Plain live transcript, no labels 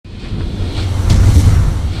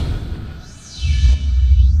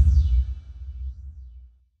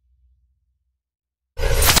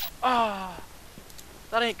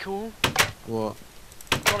ain't cool. What?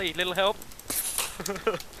 Johnny, little help.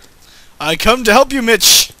 I come to help you,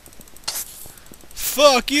 Mitch.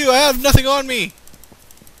 Fuck you! I have nothing on me.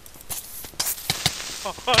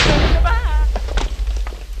 I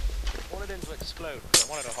wanted him to explode. I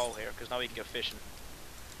wanted a hole here because now we can go fishing.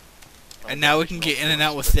 And now we can get in and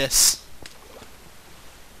out with this.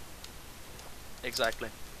 Exactly.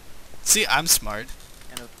 See, I'm smart.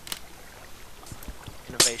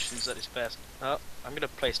 Innovations at its best. Oh, I'm gonna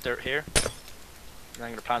place dirt here. And I'm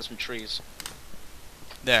gonna plant some trees.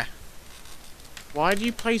 There. Why do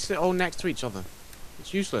you place it all next to each other?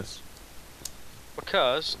 It's useless.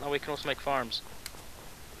 Because now we can also make farms.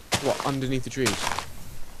 What, underneath the trees?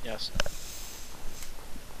 Yes.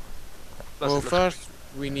 Well, first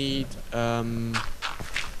we need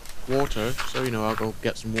water, so you know I'll go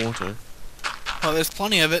get some water. Oh, there's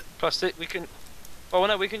plenty of it. Plus, we can. Oh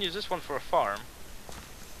no, we can use this one for a farm.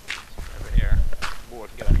 Over here. Or we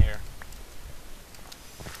can go in here.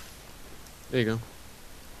 There you go.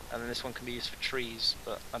 And then this one can be used for trees,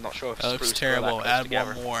 but I'm not sure if That looks spruce grow that terrible. close Add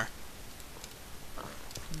together. one more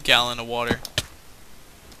gallon of water. What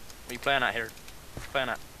are you playing at here? Playing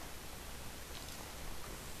at.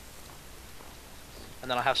 And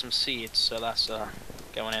then I have some seeds, so that's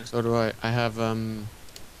going in. So do I. I have the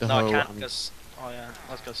No, hoe. I can't because. Oh yeah,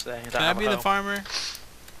 I was gonna say. I don't Can I have be a the hoe. farmer?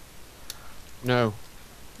 No.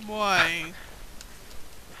 Why?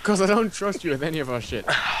 Because I don't trust you with any of our shit.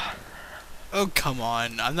 Oh, come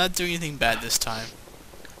on. I'm not doing anything bad this time.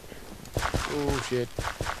 Oh shit.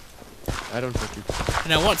 I don't trust you.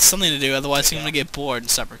 And I want something to do, otherwise I'm gonna get bored and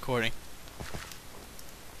stop recording.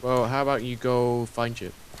 Well, how about you go find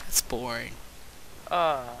shit? That's boring.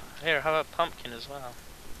 Here, how about pumpkin as well?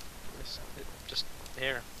 Just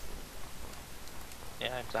here.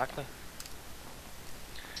 Yeah, exactly.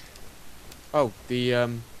 Oh, the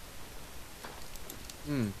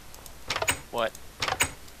What?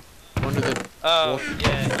 one of the Oh, water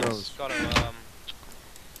yeah, it's grows. gotta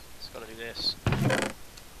do this.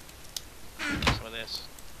 Some of this.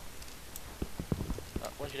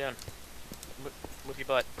 What are you doing? Move your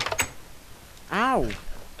butt. Ow!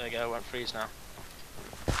 There you go, it won't freeze now.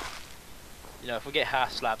 You know, if we get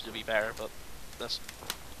half slabs it'll be better, but that's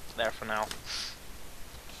there for now.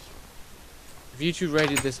 Have you two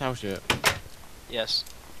raided this house yet? Yes.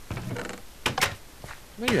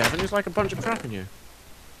 No, you haven't. There's like a bunch of crap in here.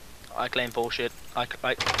 I claim bullshit. Was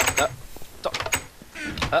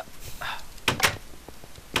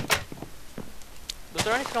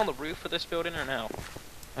there anything on the roof of this building or no?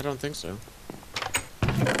 I don't think so.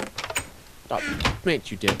 Oh,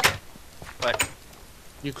 mate, you did. What?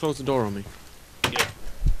 You closed the door on me. Good.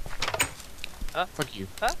 Huh? Fuck you.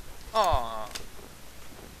 Huh? Aww.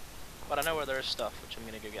 But I know where there is stuff, which I'm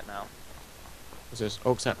gonna go get now. What's this?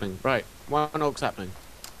 Oak sapling. Right. One oak sapling.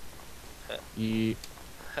 Huh. Yeah.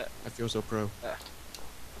 I feel so pro. Can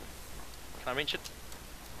I reach it?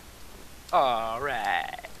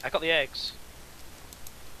 Alright. I got the eggs.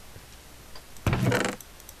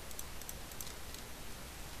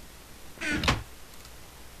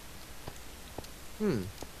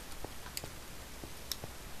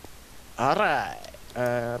 Alright.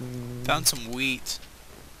 Found some wheat.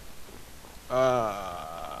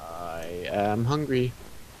 I am hungry.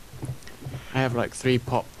 I have like 3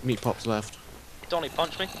 meat pops left. Donnie,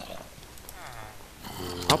 punch me.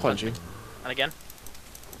 I'll punch you. And again.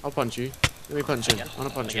 I'll punch you. Let me punch him. Again. I wanna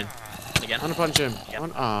punch him. And again. I wanna punch him.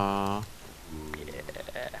 Again. Ah.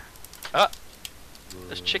 Yeah. Ah!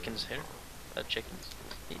 There's chickens here. Chickens.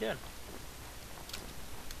 What are you doing?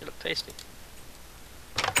 You look tasty.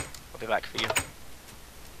 I'll be back for you.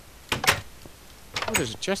 Oh,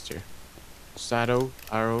 there's a chest here. Saddle,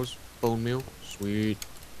 arrows, bone meal. Sweet.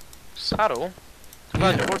 Saddle?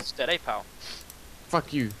 Glad Yeah. your horse is dead, eh, pal?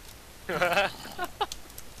 Fuck you. We're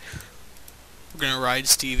gonna ride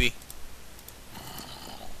Stevie.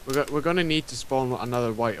 We're gonna need to spawn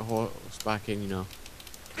another white horse back in, you know.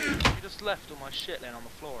 You just left all my shit laying on the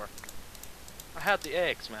floor. I had the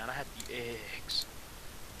eggs, man. I had the eggs.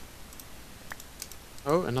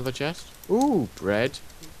 Oh, another chest. Ooh, bread.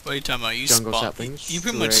 What are you talking about? You Jungle spawn. saplings, You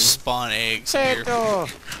pretty much string. spawn eggs in Potato!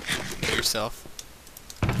 yourself.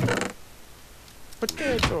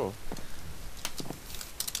 Potato!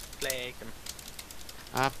 Plague and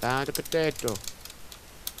I found a potato.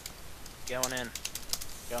 going in.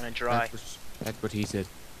 Going in dry. That's what he said.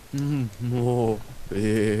 More.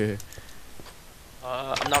 I'm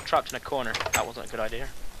now trapped in a corner. That wasn't a good idea.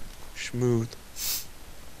 Smooth.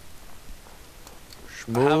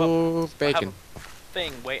 I have Smooth bacon. a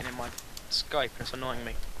thing waiting in my Skype and it's annoying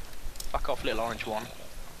me. Fuck off, little orange one.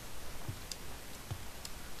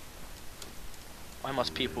 Why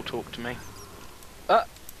must people talk to me? Ah!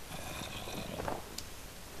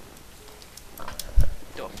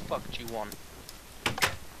 The fuck do you want?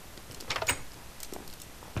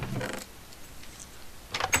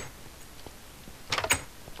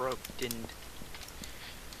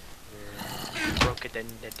 Broke it in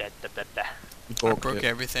You I borked broke it.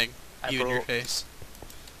 everything, even your face.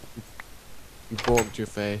 You borked your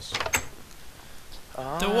face.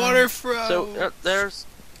 The water froze.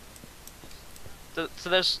 So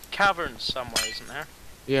there's caverns somewhere, isn't there?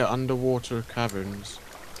 Yeah, underwater caverns.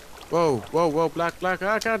 Whoa, whoa, whoa, black.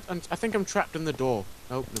 I can't. I think I'm trapped in the door.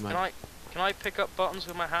 Nope, no man. Can I pick up buttons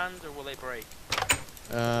with my hand, or will they break?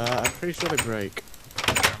 I'm pretty sure they break.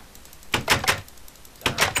 Damn.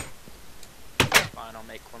 Fine, I'll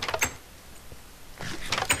make one.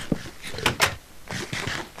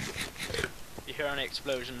 If you hear any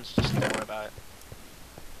explosions, just don't worry about it.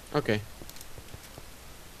 Okay.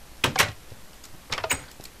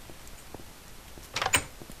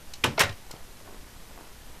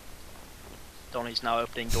 Donnie's now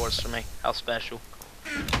opening doors for me. How special.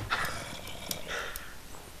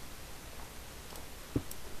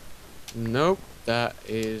 Nope, that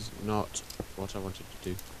is not what I wanted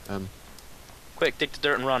to do. Quick, dig the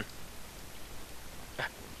dirt and run.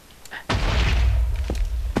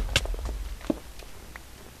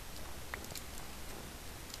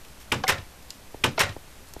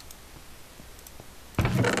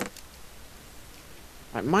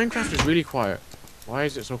 Like, Minecraft is really quiet. Why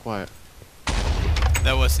is it so quiet?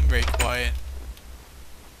 That wasn't very quiet.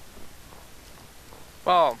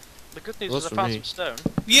 Well, the good news Was is I for found me. some stone,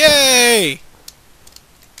 Yay!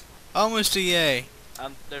 Almost a yay.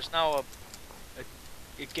 and there's now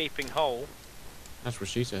a gaping hole, That's what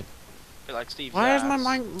she said. a bit like Steve's Why is ass.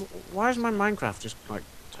 Why is my Minecraft just like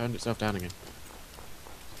turned itself down again?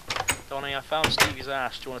 Donnie, I found Stevie's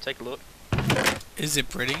ass. Do you want to take a look? Is it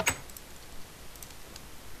pretty?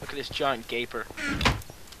 Look at this giant gaper.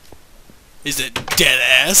 Is it dead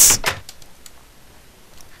ass?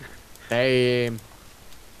 Damn.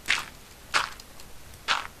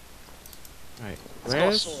 Right, It's got a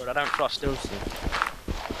where's sword. I don't trust him.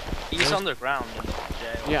 Joseph? He's Where's- underground in jail.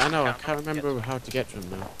 Yeah, I know. I Can't can't get remember how to get to him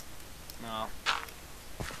now.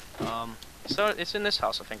 to him. No. So it's in this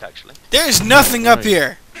house, I think, actually. There's nothing up Right.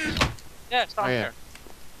 here. Yeah, it's down Oh, yeah. here.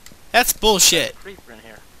 That's There's bullshit. a creeper in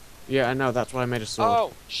here. Yeah, I know. That's why I made a sword.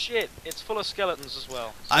 Oh shit! It's full of skeletons as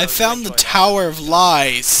well. So I you found the enjoy that. Tower of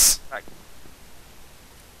Lies.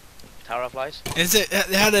 Tower of Lies. It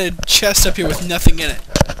had a chest up here with nothing in it.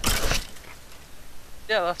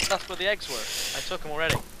 Yeah, that's where the eggs were. I took them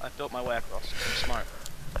already. I built my way across. I'm smart.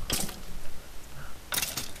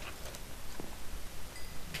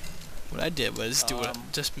 What I did was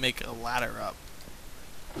just make a ladder up.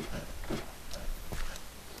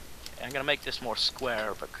 I'm gonna make this more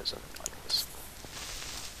square because of like this.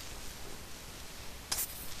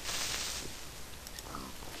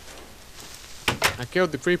 I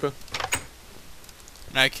killed the creeper.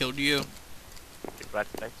 And I killed you.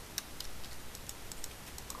 Congratulations.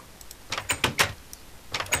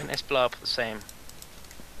 Why didn't this blow up the same?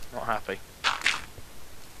 Not happy.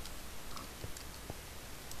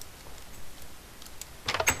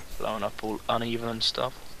 Blowing up all uneven and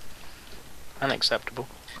stuff. Unacceptable.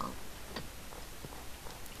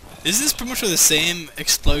 Is this pretty much where the same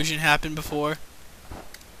explosion happened before?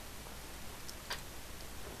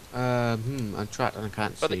 I'm trapped and I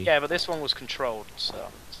can't But see. yeah, but this one was controlled, so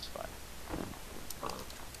it's fine.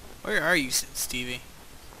 Where are you, Stevie?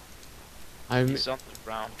 I'm. He's on the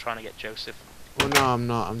ground trying to get Joseph. Well, no, I'm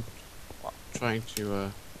not. I'm What? trying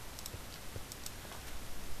to.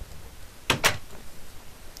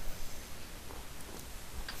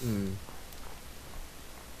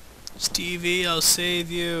 Stevie, I'll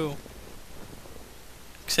save you.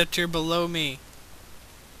 Except you're below me.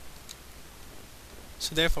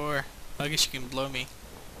 So therefore, I guess you can blow me.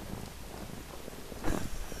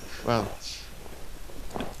 Well,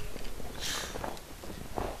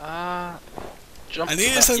 Jump I to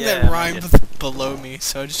needed something yeah, that I rhymed did. with below me,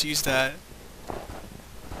 so I just used that.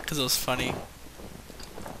 Because it was funny.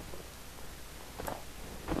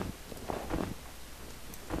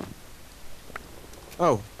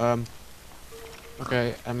 oh,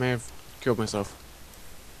 okay, I may have killed myself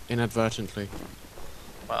inadvertently.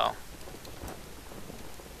 Wow.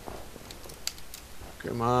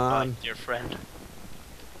 Come Bye, on. dear friend.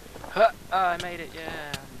 Huh, I made it, yeah.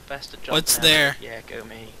 I'm the best at jumping. What's ever. there? Yeah, go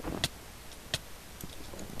me.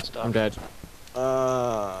 Stuff. I'm dead.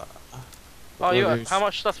 Oh, what you do I have, lose? how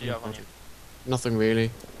much stuff do you have on you? Nothing really.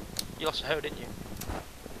 You lost a hoe, didn't you?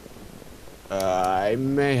 I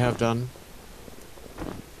may have done.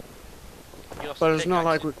 lost But the it's not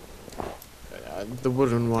like pickaxe. the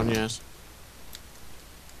wooden one, yes.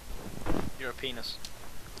 You're a penis.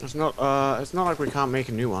 It's not like we can't make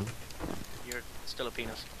a new one. You're still a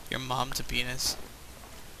penis. Your mom's a penis.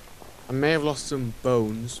 I may have lost some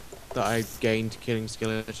bones that I gained killing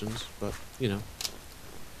skeletons, but you know.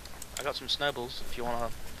 I got some snowballs if you want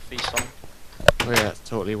to feast on them. Oh yeah, that's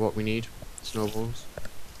totally what we need. Snowballs.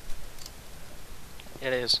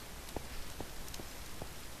 It is.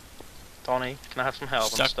 Donnie, can I have some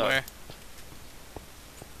help? I'm Stuck where?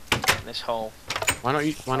 in this hole. Why not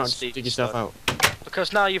just Steve dig yourself stuck. out?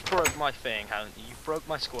 Because now you've broke my thing, haven't you? You've broke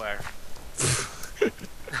my square.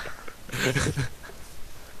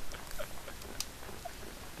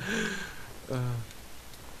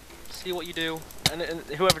 See what you do, and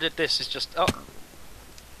whoever did this is just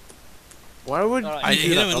Why would Alright. I you do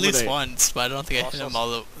hit that him the at other least day? once, but I don't think I hit him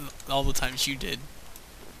all the times you did.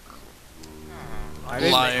 I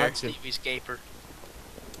didn't Liar. catch him. Stevie's gaper.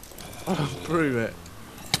 Oh, prove it.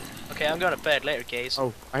 Okay, I'm going to bed later, guys.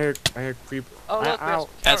 Oh, I heard creep. Oh, look, Ow. there's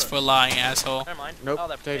That's for carrots. lying, asshole. Never mind. Nope, Oh,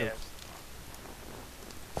 they're potato. potatoes.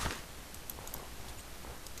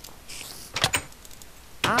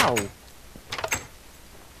 Ow!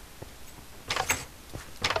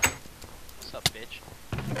 What's up, bitch?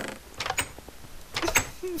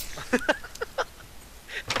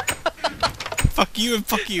 Fuck you and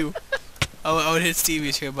fuck you. Oh, I would hit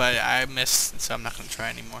Stevie's here, but I missed, so I'm not gonna try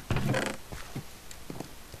anymore.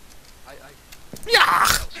 Yeah.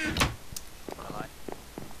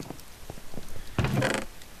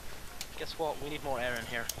 Guess what? We need more air in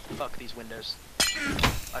here. Fuck these windows.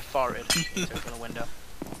 I farted into a window.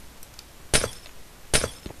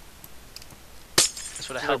 This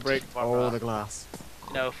would have It'll helped break us. all the glass.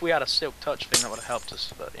 You know, if we had a silk touch thing, that would have helped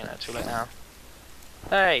us, but you know, too late now.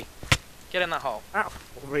 Hey! Get in that hole. Ow!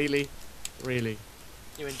 Really? Really?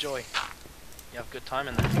 You enjoy. You have a good time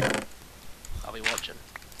in there. I'll be watching.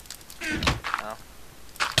 Oh.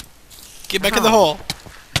 Get back in the hole.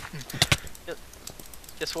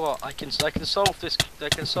 Guess what? I can solve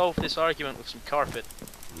this argument with some carpet.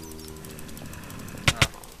 Oh,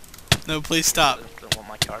 No, please stop. I don't want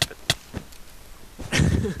my carpet.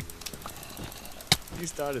 You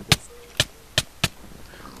started this.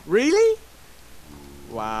 Really?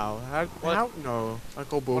 Wow. What? How? No. I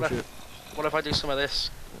call bullshit. What if I do some of this?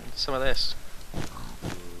 Some of this.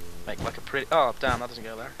 Make like a pretty. Oh damn, that doesn't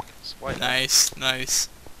go there. It's white. Nice, nice.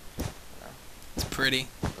 It's pretty.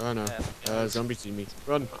 Oh no. Yeah, Zombies see me.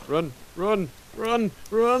 Run! Run! Run! Run!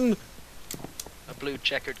 Run! a blue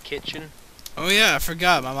checkered kitchen. Oh yeah, I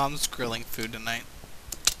forgot. My mom's grilling food tonight.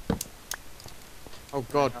 Oh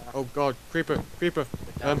god. Oh god. Creeper! Creeper!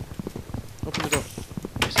 Down. Open the door.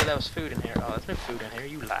 You said there was food in here. Oh, there's no food in here.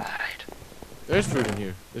 You lied. There's food in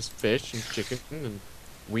here. There's fish and chicken and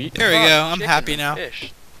wheat. There we Oh, go. I'm chicken happy and now.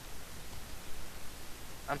 Fish.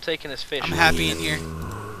 I'm taking this fish. I'm happy in here.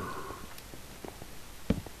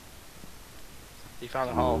 He found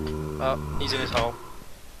a hole. Oh, he's in his hole.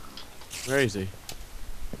 Where is he?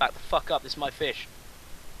 Back the fuck up. This is my fish.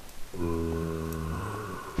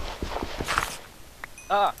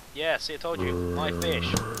 Ah, yeah. See, I told you. My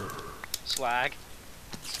fish. Slag.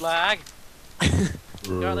 Slag.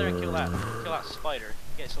 Go out there and kill that spider.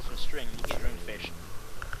 Get yourself some string. You get your own fish.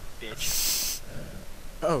 Bitch.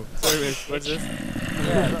 Oh, sorry, what's this?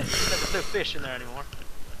 Yeah, look, there's no fish in there anymore.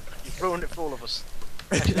 You've ruined it for all of us.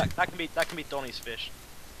 Actually, that can be Donnie's fish.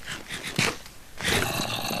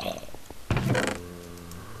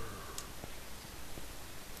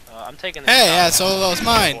 I'm taking this. Hey, down. yeah, so that was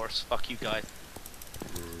mine. Horse. Fuck you guys.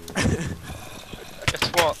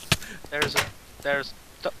 Guess what?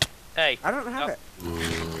 Hey. I don't have Oh. it.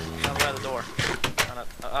 Down by the door.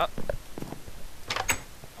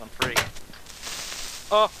 I'm free.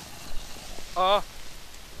 Oh! Oh!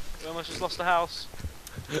 We almost just lost the house.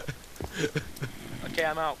 Okay,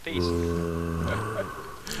 I'm out. Peace.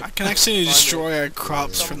 I can actually destroy our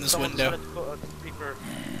crops from this Someone window. decided to put a creeper.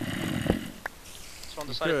 Someone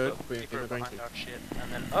You decided to could, put a but you're creeper not going behind to. our shit,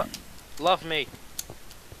 and then love me.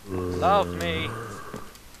 Love me.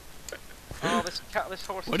 Oh, this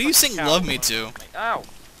horse. What is are you fucking saying cow. love me to? Ow!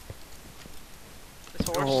 This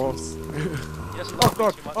horse. Horse. He doesn't Oh love me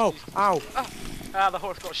god. too much. Oh, He's- ow. Ah, the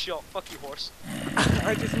horse got shot. Fuck you, horse.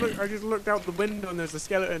 I just looked out the window and there's a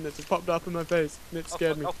skeleton that just popped up in my face and it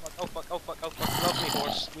scared me. Oh fuck, oh fuck, oh fuck, oh fuck. Love me,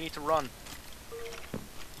 horse. We need to run.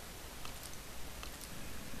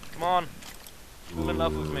 Come on. Fall in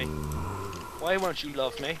love with me. Why won't you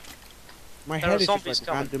love me? My There are head is just zombies like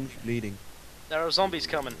coming. randomly bleeding. There are zombies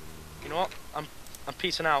coming. You know what? I'm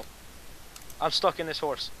peacing out. I'm stuck in this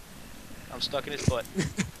horse. I'm stuck in his butt.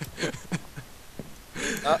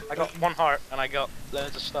 I got 1 heart and I got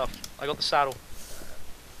loads of stuff. I got the saddle.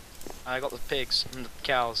 I got the pigs and the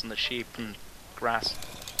cows and the sheep and grass.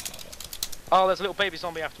 Oh, there's a little baby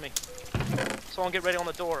zombie after me. Someone get ready on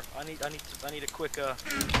the door. I need a quick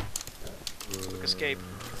quick escape.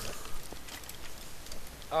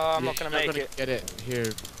 Oh, I'm not gonna make it. Get it here.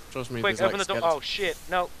 Trust me. Quick, there's open like the door. Oh shit!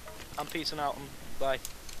 No, I'm peacing out. Bye.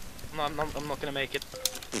 I'm not gonna make it.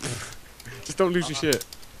 Just don't lose your shit.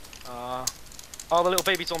 Oh, the little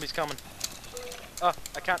baby zombie's coming. I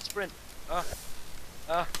can't sprint.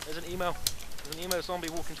 There's an emo. There's an emo zombie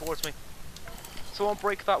walking towards me. Someone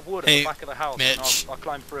break that wood at the back of the house, Mitch. and I'll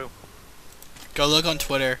climb through. Go look on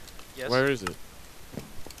Twitter. Yes. Where is it?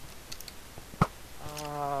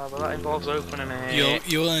 But that involves opening it.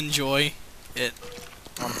 You'll enjoy it.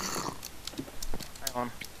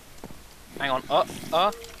 Hang on.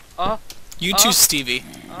 You too, Stevie.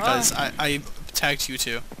 Because I tagged you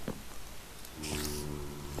too.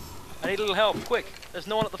 I need a little help, quick! There's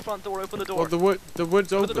no one at the front door. Open the door. Well, the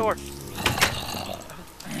wood's open open. the door.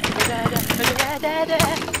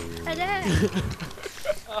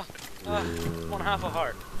 One half a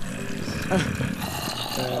heart.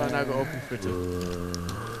 Now go open for it.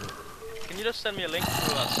 Can you just send me a link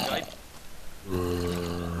through Skype?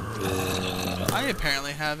 I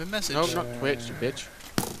apparently have a message. No, not Twitch, you bitch.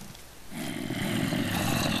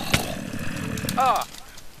 Ah!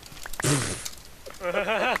 Who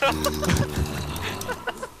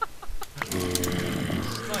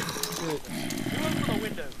opened the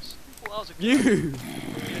windows? What else? You!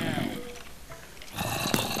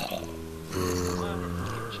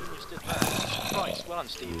 Genius did that. Christ, well done,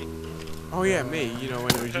 Stevie. Oh yeah, me. You know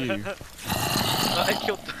when it was you. I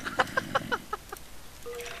killed.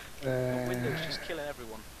 The windows just killing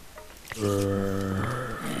everyone.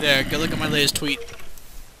 There, go look at my latest tweet.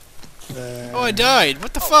 Oh, I died.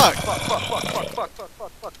 What the fuck?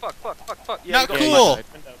 Fuck. Yeah, Not got cool. sniped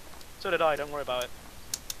through the window. So did I. Don't worry about it.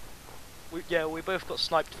 We both got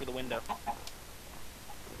sniped through the window.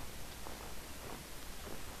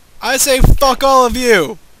 I say fuck all of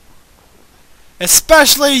you.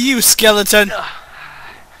 Especially you, skeleton.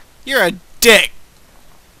 You're a dick.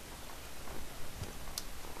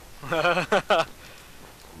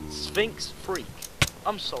 Sphinx freak.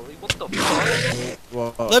 I'm sorry. What the fuck?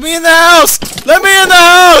 Whoa. Let me in the house. Let me in the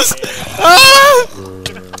house. Ah!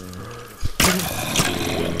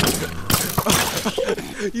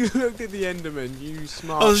 You looked at the Enderman, you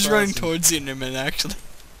smart I was person. running towards the Enderman, actually.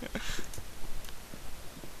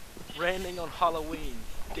 Raining on Halloween,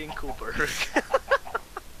 Dinkleberg.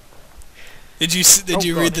 Did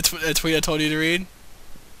you read the tweet I told you to read?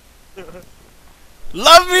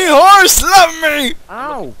 Love me, horse, love me.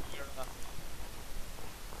 Ow!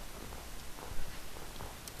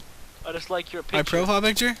 I just like your picture. My profile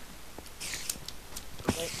picture?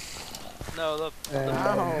 No,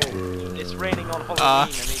 Ow. it's raining on Halloween. And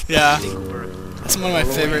it's yeah. Dinkleberg. That's one of my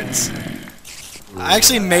favorites. I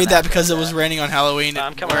actually made that because it was raining on Halloween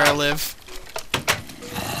where I live.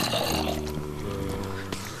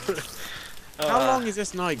 How long is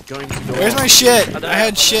this night going to go Where's on? my shit? I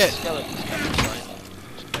had shit.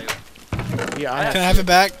 Yeah, Can I have it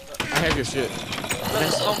back? I have your shit.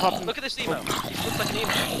 Look at this emo. He looks like an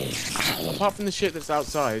emo. Apart from the shit that's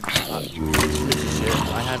outside, shit,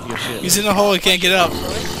 I have your shit. He's in the hole, he can't get up.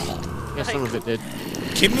 Yeah, some of it did.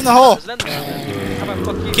 Keep him in the hole. How about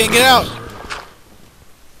fuck you? Can't get out.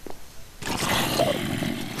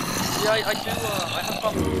 Yeah, I do. I have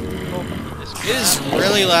fun with this. It is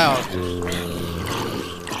really loud. I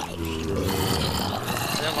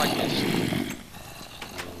don't like this.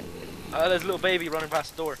 There's a little baby running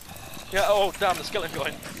past the door. Yeah, oh damn, the skeleton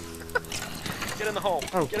going. Get in the hole.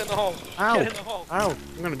 Oh. Get in the hole. Ow. Get in the hole. Ow!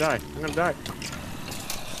 I'm gonna die. I'm gonna die.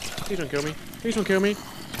 Please don't kill me. Please don't kill me.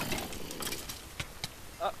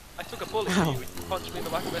 I took a bullet from you. You punched me in the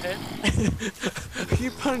back of the head.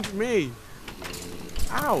 You punched me.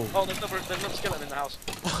 Ow! Oh, there's another skeleton in the house.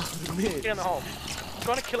 Mitch. Get in the hole. I'm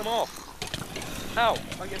trying to kill him off. Ow!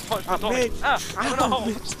 I'm getting punched in the Mitch. I'm in the hole.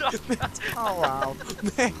 Mitch. Stop. Oh wow.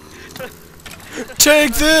 Mitch.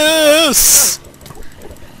 Take this!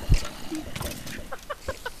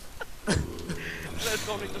 Let's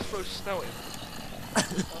go and just throw snow in.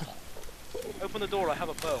 Open the door, I have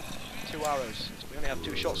a bow. 2 arrows. We only have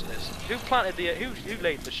 2 shots in this. Who planted the who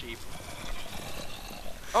laid the sheep?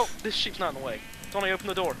 Oh, this sheep's not in the way. Donnie, open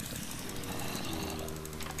the door.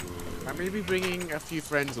 I'm gonna be bringing a few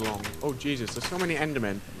friends along. Oh Jesus, there's so many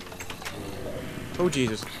Endermen. Oh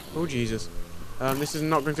Jesus. Oh Jesus. This is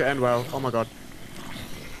not going to end well. Oh my God.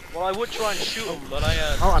 Well, I would try and shoot him, but I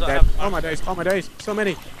Oh, I'm I dead. have- Oh my days. Oh my days. So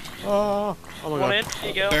many. Oh. Oh my One God. in, here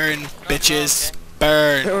you go. Burn, bitches.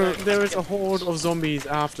 Burn. There is a horde of zombies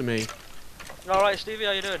after me. Alright, Stevie,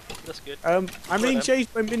 how you doing? That's good. I'm being then.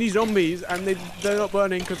 chased by mini zombies, and they're not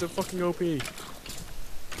burning because they're fucking OP. Well,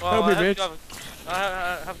 Help me, I hope bitch.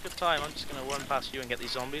 you have a good time. I'm just gonna run past you and get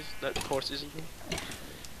these zombies. Let the horses eat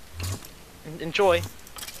you. Enjoy.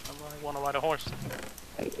 I want to ride a horse.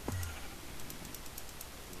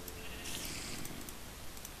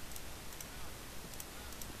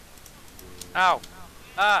 Ow!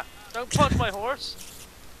 Ah! Don't punch my horse!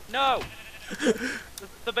 No!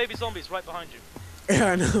 The baby zombie's right behind you.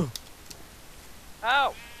 Yeah, I know.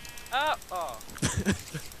 Ow! Ow! Oh.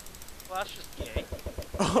 Well, that's just gay.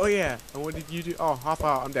 Oh yeah. And what did you do? Oh, half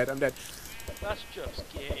hour. I'm dead. I'm dead. That's just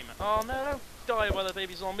gay, man. Oh no, don't die by the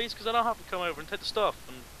baby zombies, because I don't have to come over and take the stuff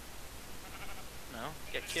and... No,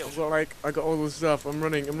 get killed. I got all this stuff. I'm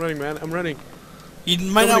running, man. I'm running. You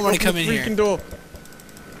might not want to Open come the in freaking here. door.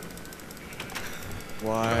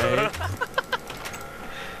 Why?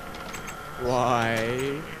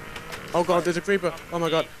 Why? Oh god, there's a creeper. Oh my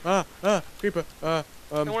god. Creeper.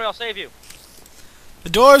 Don't worry, I'll save you. The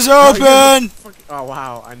door's Oh, open! oh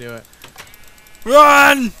wow, I knew it.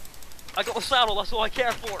 Run! I got the saddle, that's all I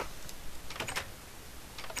care for.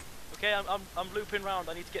 Okay, I'm looping round,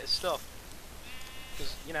 I need to get his stuff.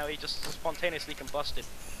 Because, you know, he just spontaneously combusted.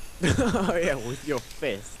 Oh yeah, with your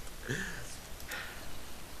fist.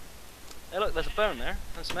 Hey look, there's a bone there,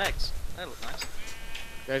 and some eggs. They look nice.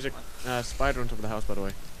 There's a spider on top of the house, by the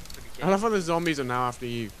way. Pretty I love how the zombies are now after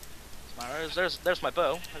you. There's my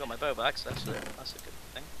bow. I got my bow back, so that's a good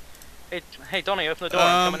thing. Hey Donnie, open the door,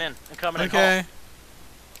 I'm coming in. I'm coming in Okay. hot.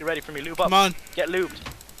 You ready for me? Lube up. Come on. Get lubed.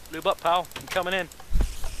 Lube up, pal. I'm coming in.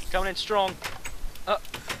 Coming in strong.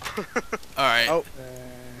 Alright. Oh.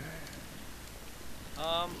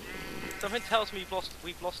 Something tells me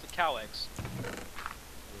we've lost the cow eggs.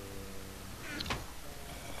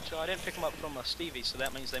 So I didn't pick them up from Stevie, so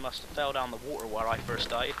that means they must have fell down the water where I first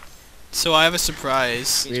died. So I have a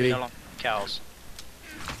surprise. Means we no longer have cows.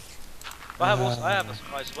 But I have a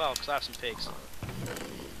surprise as well, because I have some pigs.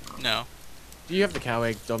 No. Do you have the cow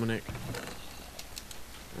egg, Dominic?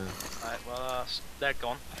 Right, well, they're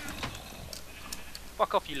gone.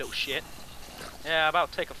 Fuck off, you little shit. Yeah,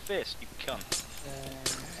 about to take a fist, you cunt.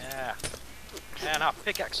 Yeah. Yeah, now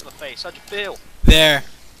pickaxe to the face. How'd you feel? There.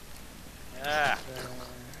 Yeah.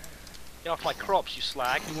 Get off my crops, you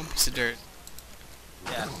slag. One piece of dirt.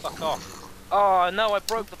 Yeah, fuck off. Oh no, I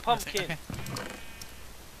broke the pumpkin. Okay.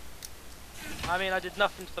 I mean, I did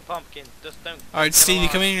nothing to the pumpkin. Just don't. Alright, Stevie,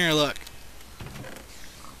 come in here and look.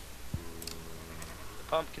 The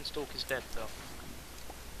pumpkin stalk is dead, though.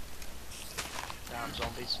 Damn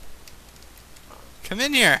zombies. Come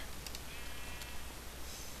in here.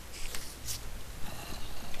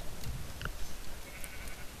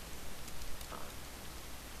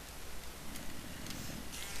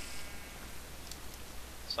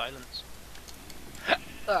 Silence.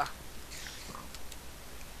 Ah.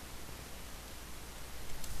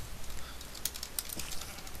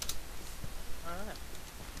 Alright.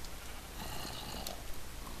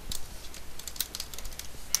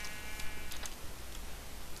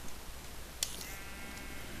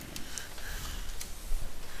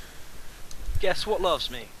 Guess what loves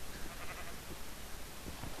me?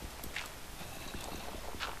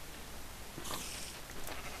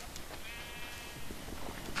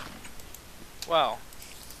 Well,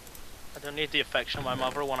 I don't need the affection of my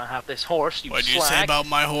mother when I have this horse, you What did you slag. say about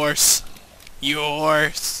my horse? You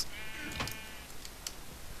horse.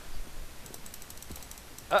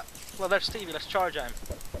 Well, there's Stevie, let's charge him.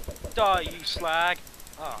 Die, you slag.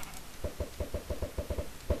 Oh.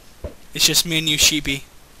 It's just me and you, sheepy.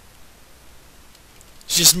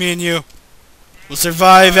 It's just me and you. We'll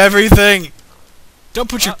survive everything. Don't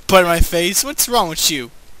put your butt in my face. What's wrong with you?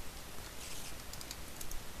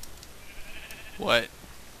 What?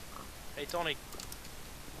 Hey, Tony.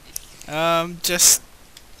 Just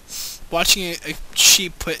watching a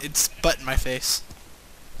sheep put its butt in my face.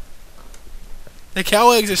 The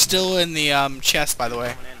cow eggs are still in the chest, by the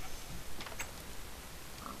way.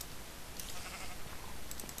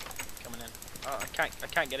 Coming in. Oh, I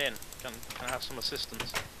can't get in. Can I have some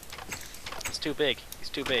assistance? It's too big. He's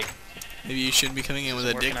too big. Maybe you shouldn't be coming in with a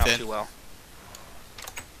Isn't dick working out then. too well.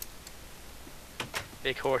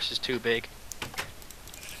 Big horse is too big.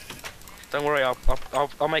 Don't worry,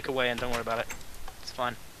 I'll make a way in. Don't worry about it. It's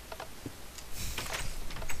fine.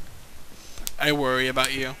 I worry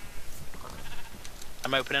about you.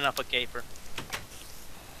 I'm opening up a gaper.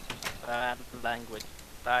 Bad language.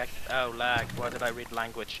 Lag. Oh, lag. Why did I read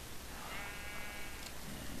language?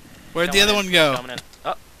 Where'd the other one go? Coming in.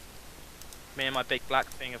 Oh. Me and my big black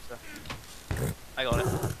thing of the... I got it.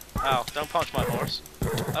 Ow, don't punch my horse.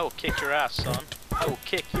 I will kick your ass, son. I will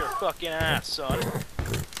kick your fucking ass, son.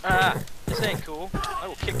 Ah, this ain't cool. I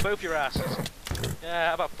will kick both your asses. Yeah,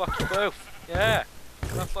 how about fuck you both? Yeah,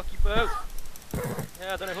 how about fuck you both?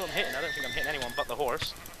 Yeah, I don't know who I'm hitting. I don't think I'm hitting anyone but the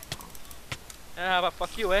horse. Yeah, how about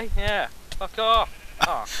fuck you, eh? Yeah, fuck off.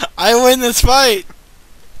 Oh. I win this fight!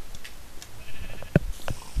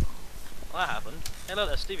 Well, that happened. Hello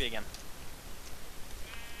there, Stevie again.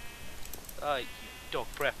 You dog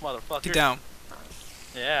breath motherfucker. Get down.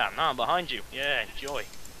 Yeah, now I'm behind you. Yeah, enjoy.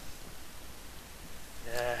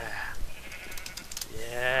 Yeah.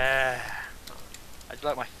 Yeah. I'd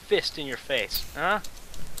like my fist in your face, huh?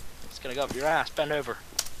 It's gonna go up your ass. Bend over.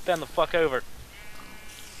 Bend the fuck over.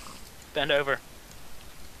 Bend over.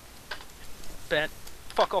 Bend.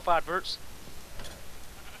 Fuck off adverts.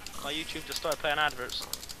 My YouTube just started playing adverts.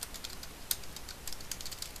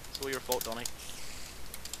 It's all your fault, Donnie.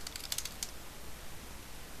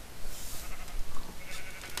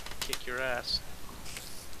 Kick your ass.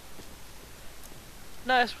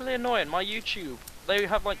 No, it's really annoying. My YouTube, they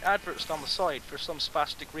have like adverts down the side for some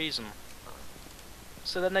spastic reason.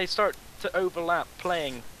 So then they start to overlap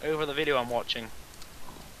playing over the video I'm watching.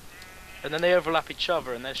 And then they overlap each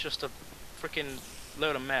other and there's just a freaking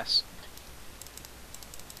load of mess.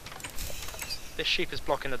 This sheep is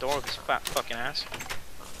blocking the door with his fat fucking ass.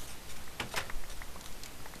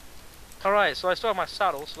 Alright, so I still have my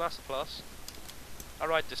saddle, so that's a plus. I'll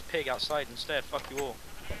ride this pig outside instead, fuck you all.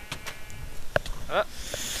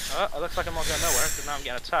 It looks like I'm not going nowhere, because now I'm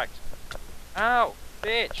getting attacked. Ow!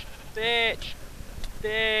 Bitch! Bitch!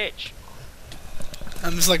 Bitch!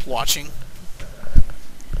 I'm just like watching.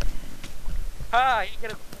 Ah, you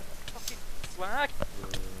get a fucking flag?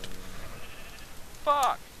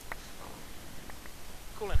 Fuck!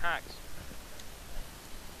 Calling hacks.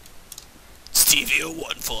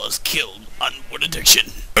 Stevie01 falls killed on wood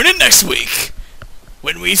addiction. Tune in next week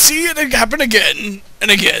when we see it happen again and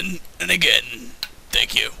again and again.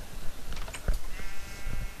 Thank you.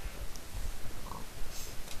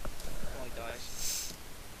 Oh, he dies.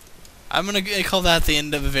 I'm gonna call that the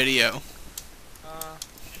end of a video.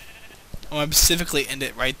 I'm gonna specifically end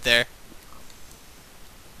it right there.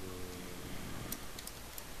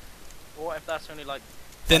 What if that's only like...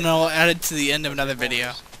 Then I'll add it to the end of another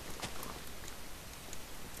video.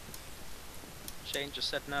 Shane just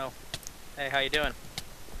said no. Hey, how you doing?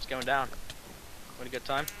 It's going down. Having a good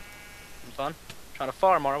time? Having fun? Trying to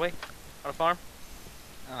farm, are we? Trying to farm?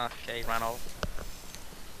 Okay, ran off.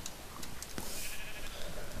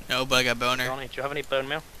 No, but I got boner. Johnny, do you have any bone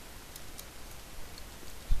meal?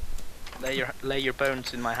 Lay your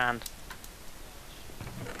bones in my hand.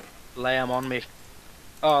 Lay them on me.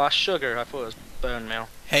 Oh, that's sugar. I thought it was bone meal.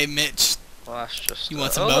 Hey, Mitch. Well, that's just... You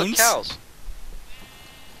want some look, bones? cows.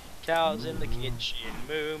 Cows in the kitchen.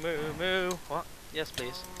 Moo, moo, moo. What? Yes,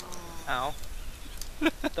 please. Ow.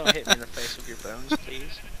 Don't hit me in the face with your bones,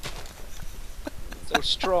 please. So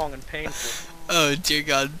strong and painful. Oh, dear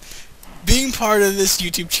God. Being part of this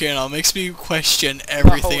YouTube channel makes me question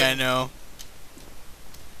everything I know.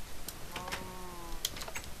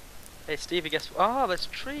 Hey, Stevie, guess... Oh, this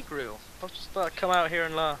tree grew. I'll just come out here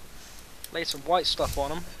and lay some white stuff on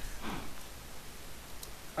them.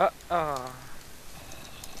 Oh,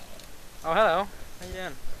 hello. How you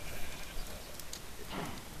doing?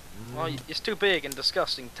 Well, it's too big and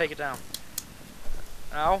disgusting. Take it down.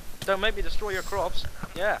 Ow. Don't make me destroy your crops.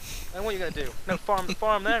 Yeah. Then what are you going to do? No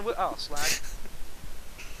farm then? Oh, slag.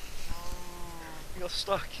 You're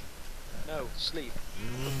stuck. No, sleep.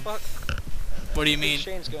 What the fuck? What do you mean?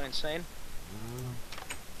 Shane's going insane.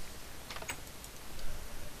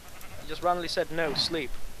 You just randomly said no,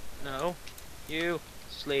 sleep. No. You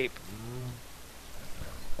sleep.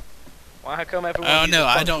 Why how come everyone Oh uses no,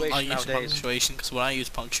 I don't like punctuation using nowadays? punctuation because when I use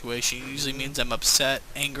punctuation, it usually means I'm upset,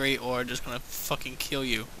 angry, or just gonna fucking kill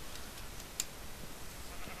you.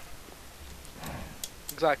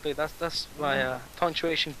 Exactly, that's why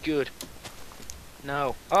punctuation good.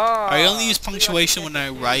 No. I only use punctuation when I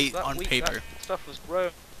write on paper. That stuff was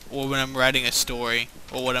gross. Or when I'm writing a story,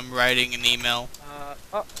 or when I'm writing an email.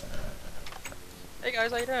 Oh. Hey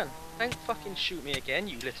guys, how you doing? Don't fucking shoot me again,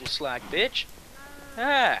 you little slag bitch.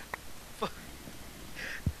 Ah.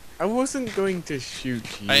 I wasn't going to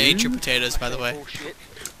shoot you. I ate your potatoes, by the way. Bullshit.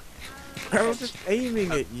 I was just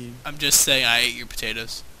aiming at you. I'm just saying I ate your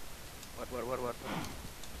potatoes. What?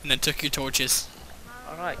 And then took your torches.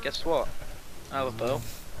 Alright, guess what? I have a bow.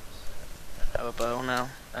 I have a bow now.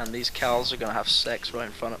 And these cows are gonna have sex right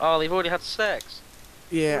in front of... Oh, they've already had sex!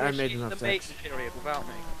 Yeah, I Already made them have the sex. mating period without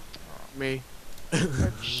me. Me.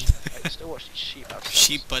 I still watch these sheep have sex.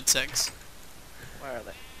 Sheep butt sex. Where are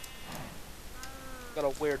they? Got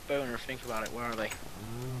a weird boner. Think about it. Where are they?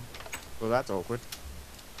 Well, that's awkward.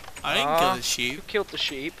 I didn't kill the You sheep. killed the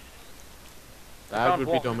sheep. That found would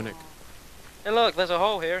be one. Dominic. Hey, look, there's a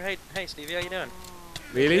hole here. Hey, Stevie, how you doing?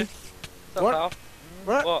 Really? What's up, What? pal?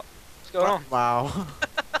 What? What? What's going on? Wow.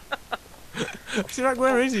 See, like,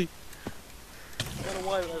 where is he? I don't know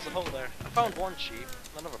why there's a hole there. I found one sheep,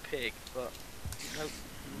 another pig, but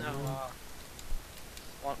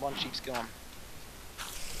one sheep's gone.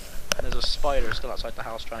 And there's a spider still outside the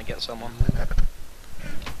house trying to get someone.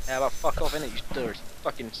 Yeah, but fuck off, innit, you dirt.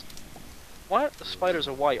 Fucking. What? The spiders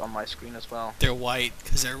are white on my screen as well. They're white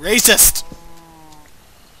because they're racist.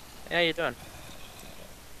 Yeah, how you doing?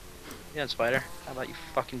 Yeah, spider. How about you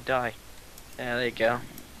fucking die? Yeah, there you go.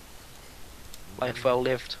 Life well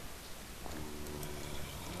lived.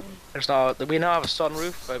 There's no. We now have a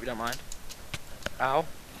sunroof. I hope you don't mind. Ow.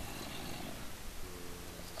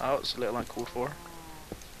 Oh, it's a little uncalled for.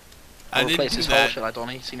 I didn't replace do this hole, that. shall I,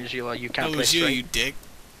 Donny? Seeing as you can't That play was you, string. you dick.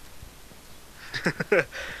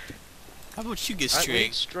 How about you get We string?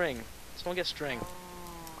 need string. Someone get string.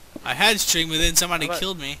 I had string, but then somebody How about-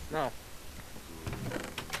 killed me. No.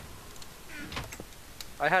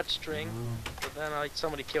 I had string, but then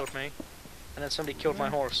somebody killed me, and then somebody killed my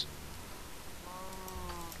horse.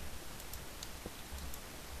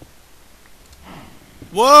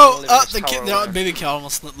 Whoa! live in Oh, this the tower the over there. baby cow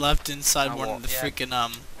almost left inside Oh, one well, of the yeah.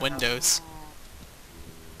 freaking windows.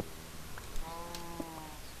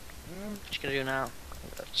 What you gonna do now? I'm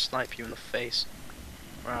gonna snipe you in the face.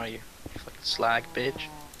 Where are you? You fucking slag, bitch.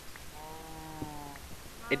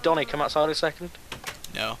 Hey, Donny, come outside a second.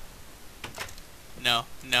 No. No.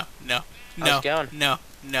 No. No. How's No. it going? No.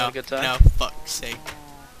 No. Having a good time? No. Fuck's sake.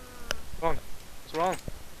 What's wrong?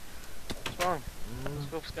 What's wrong?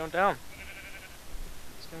 What's going down?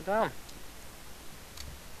 What's going down?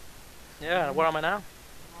 Yeah, where am I now?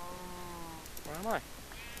 Where am I?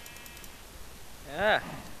 Yeah.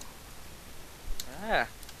 Yeah.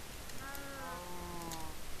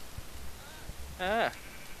 Yeah.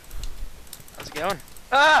 How's it going?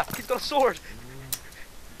 Ah! He's got a sword!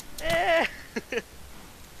 Eh!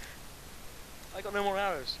 I got no more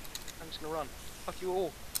arrows. I'm just gonna run. Fuck you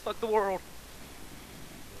all. Fuck the world.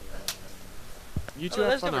 You Oh, two have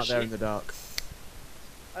there's fun another out there in sheep. the dark.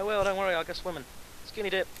 I will, don't worry, I'll go swimming. Skinny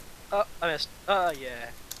dip. Oh, I missed. Yeah.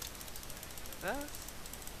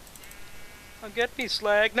 I'm good, peace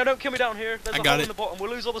slag. No, don't kill me down here. There's I a got hole it. in the bottom.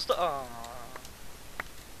 We'll lose all the stuff.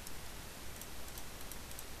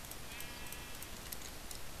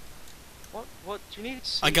 What? Do you need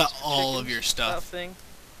seeds I got for all of chickens? your That stuff. thing?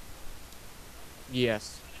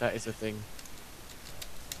 Yes, that is a thing.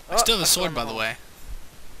 I still have a I sword, found by them the all. way.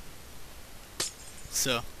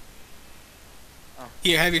 So. Oh,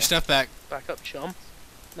 Here, have your okay. stuff back. Back up, chum.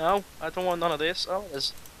 No, I don't want none of this. Oh,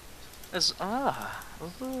 there's I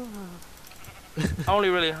only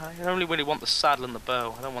really want the saddle and the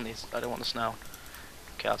bow. I don't want these. I don't want the snow.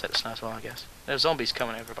 Okay, I'll take the snow as well, I guess. There's zombies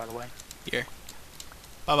coming over, by the way. Here.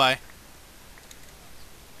 Bye bye.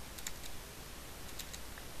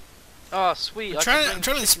 Oh, sweet. I'm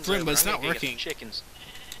trying to sprint, but it's not working. Chickens.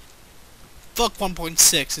 Fuck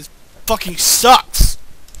 1.6. It fucking sucks.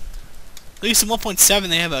 At least in 1.7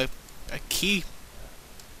 they have a key.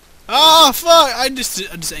 Oh fuck! I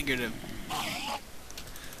just angered him.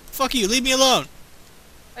 Fuck you! Leave me alone.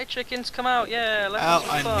 Hey, chickens, come out. Yeah, let's Ow! have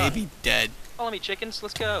some I fun. may be dead. Follow me, chickens.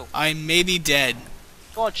 Let's go. I may be dead.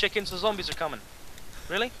 Go on, chickens. The zombies are coming.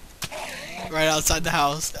 Really? Right outside the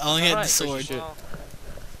house. I only had the Alright, sword shit. well,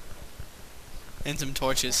 and some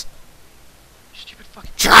torches. stupid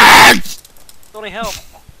fucking. Trash! Donny, help!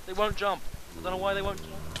 They won't jump. I don't know why they won't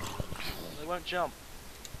jump. They won't jump.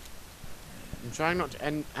 I'm trying not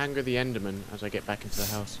to anger the Enderman as I get back into the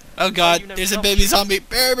house. Oh god! you never There's a jumped. baby zombie.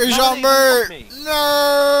 Baby Donny, zombie! fuck me.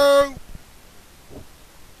 No!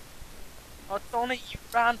 Oh, Donny, you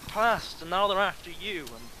ran past, and now they're after you,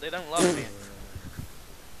 and they don't love me.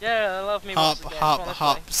 Yeah, they love me Hop, once again. hop, Come on, this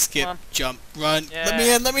hop, way. skip, Come on. jump, run. Yeah. Let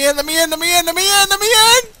me in, let me in, let me in, let me in, let me in, let me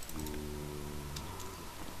in!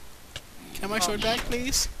 Can I have my sword back,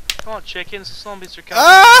 please? Come on, chickens. The zombies are coming.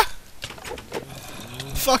 Ah!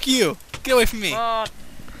 Fuck you! Get away from me! Come on.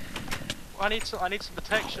 I need some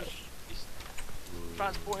protection. He's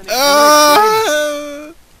transporting these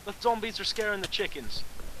Ah! The zombies are scaring the chickens.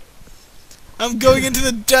 I'm going into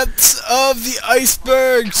the depths of the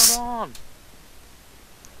icebergs! Come on.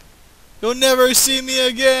 You'll never see me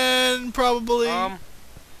again, probably. I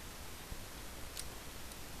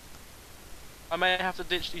may have to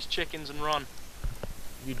ditch these chickens and run.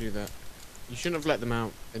 You do that. You shouldn't have let them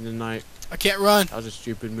out in the night. I can't run. That was a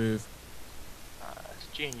stupid move. It's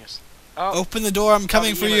genius. Oh, Open the door, I'm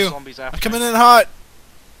coming for you. Zombies after I'm coming in hot.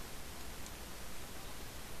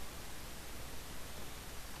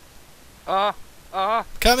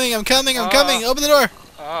 Coming, I'm coming, I'm coming! Open the door!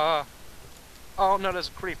 Oh no, there's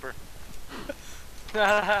a creeper.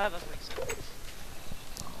 That's what he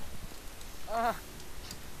said.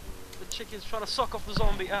 The chicken's trying to suck off the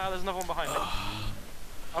zombie. There's another one behind me.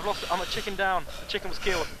 I've lost it. I'm a chicken down. The chicken was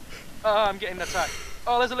killed. I'm getting attacked.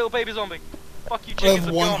 Oh, there's a little baby zombie. Fuck you, I chickens.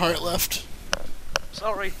 have one heart left.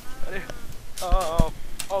 Sorry. Oh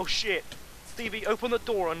shit. Stevie, open the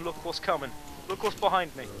door and look what's coming. Look what's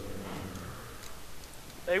behind me.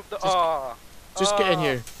 Just get in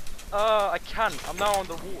here. I can't. I'm now on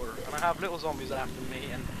the water, and I have little zombies after me,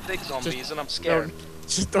 and big zombies, and I'm scared.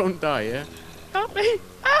 Just don't die, yeah? Help me!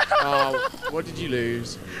 Oh, what did you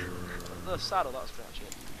lose? The saddle, that was pretty much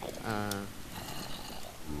it.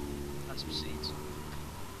 And some seeds.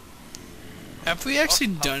 Have we actually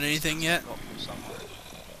done anything yet?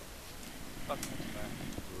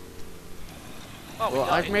 Oh, Well,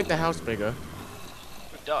 I've made the house bigger.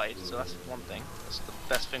 We've died, so that's one thing. That's the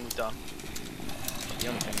best thing we've done. The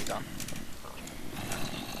only thing we've done.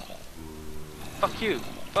 Fuck you.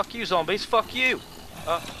 Fuck you, zombies. Fuck you.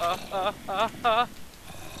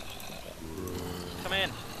 Come in.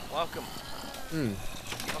 Welcome.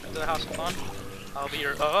 Welcome to the house of fun. I'll be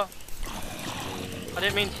your I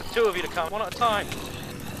didn't mean for two of you to come. One at a time.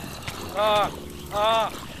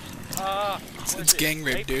 It's gang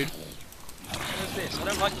rape, dude. What is this? I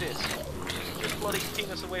don't like this. Keep your bloody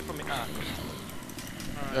penis away from me.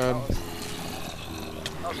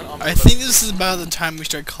 I think this is about the time we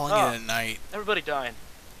start calling it at night. Everybody dying.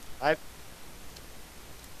 I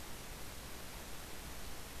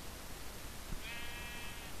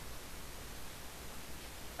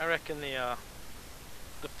reckon the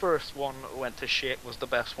first one that went to shit was the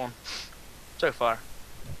best one so far.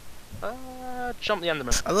 Jump the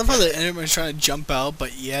Enderman. I love how the Enderman's trying to jump out,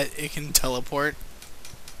 but yet it can teleport.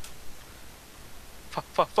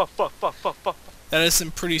 Fuck. That is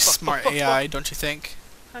some pretty smart AI, don't you think?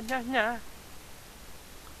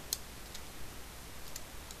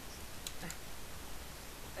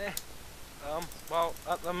 Well,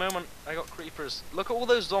 at the moment, I got creepers. Look at all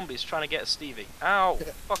those zombies trying to get at Stevie. Ow!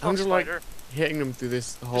 Fuck I'm off, just spider. like hitting them through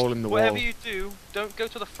this hole in the Whatever wall. you do, don't go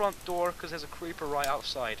to the front door, because there's a creeper right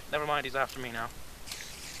outside. Never mind, he's after me now.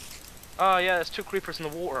 Oh yeah, there's two creepers in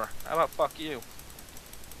the water. How about fuck you?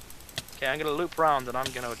 Okay, I'm gonna loop round and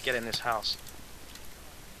I'm gonna get in this house.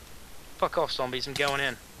 Fuck off, zombies, I'm going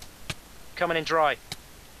in. Coming in dry.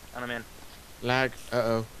 And I'm in. Lag.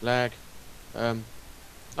 Uh-oh. Lag. Oh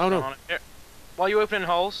no. Here. While you opening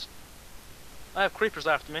holes, I have creepers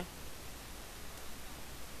after me.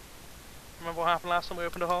 Remember what happened last time we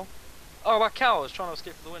opened a hole? Oh, that cow was trying to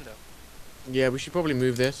escape through the window. Yeah, we should probably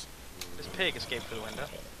move this. This pig escaped through the window.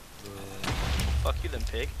 Fuck you then,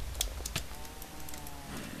 pig.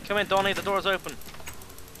 Come in, Donnie, the door's open.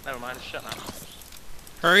 Never mind, it's shut now.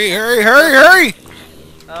 Hurry, hurry, hurry, hurry!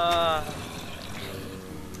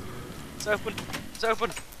 It's open. It's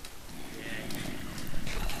open.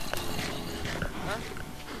 Huh?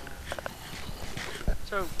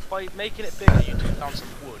 So, by making it bigger, you took down some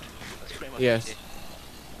wood. That's pretty much Yes. it.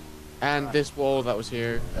 And this wall that was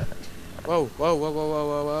here. Whoa, whoa, whoa, whoa, whoa,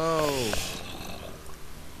 whoa, whoa.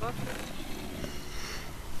 What?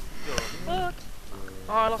 What?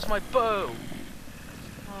 Oh, I lost my bow.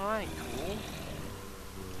 Alright, cool.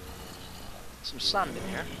 Some sand in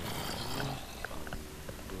here.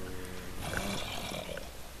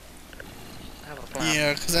 I have a plan.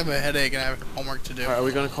 Yeah, because I have a headache and I have homework to do. Alright, are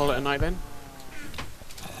we gonna call it a night then?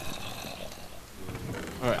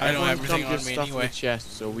 Alright, I don't have everyone everything dump on your me stuff anyway. in the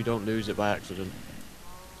chest so we don't lose it by accident.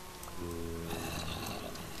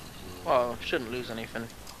 Well, shouldn't lose anything.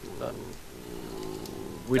 But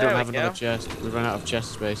We There don't we have another go. chest. We ran out of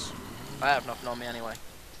chest space. I have nothing on me anyway.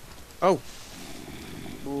 Oh!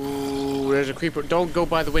 Ooh, there's a creeper. Don't go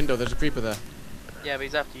by the window, there's a creeper there. Yeah, but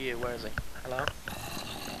he's after you. Where is he? Hello?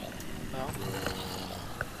 No?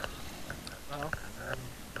 No?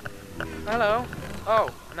 Hello? Oh,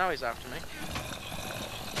 now he's after me.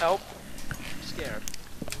 Help. I'm scared.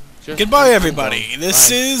 Just Goodbye, I'm everybody. gone. This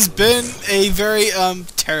Bye. has been a very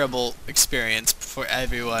terrible experience for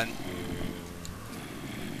everyone.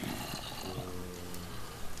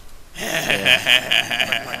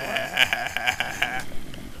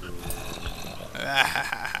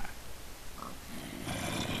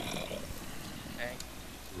 Hey.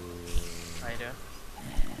 How you doing?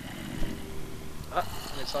 I'm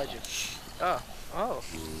inside you. Oh. Oh.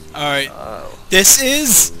 Alright, Oh. this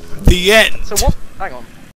is the end. So what? Hang on.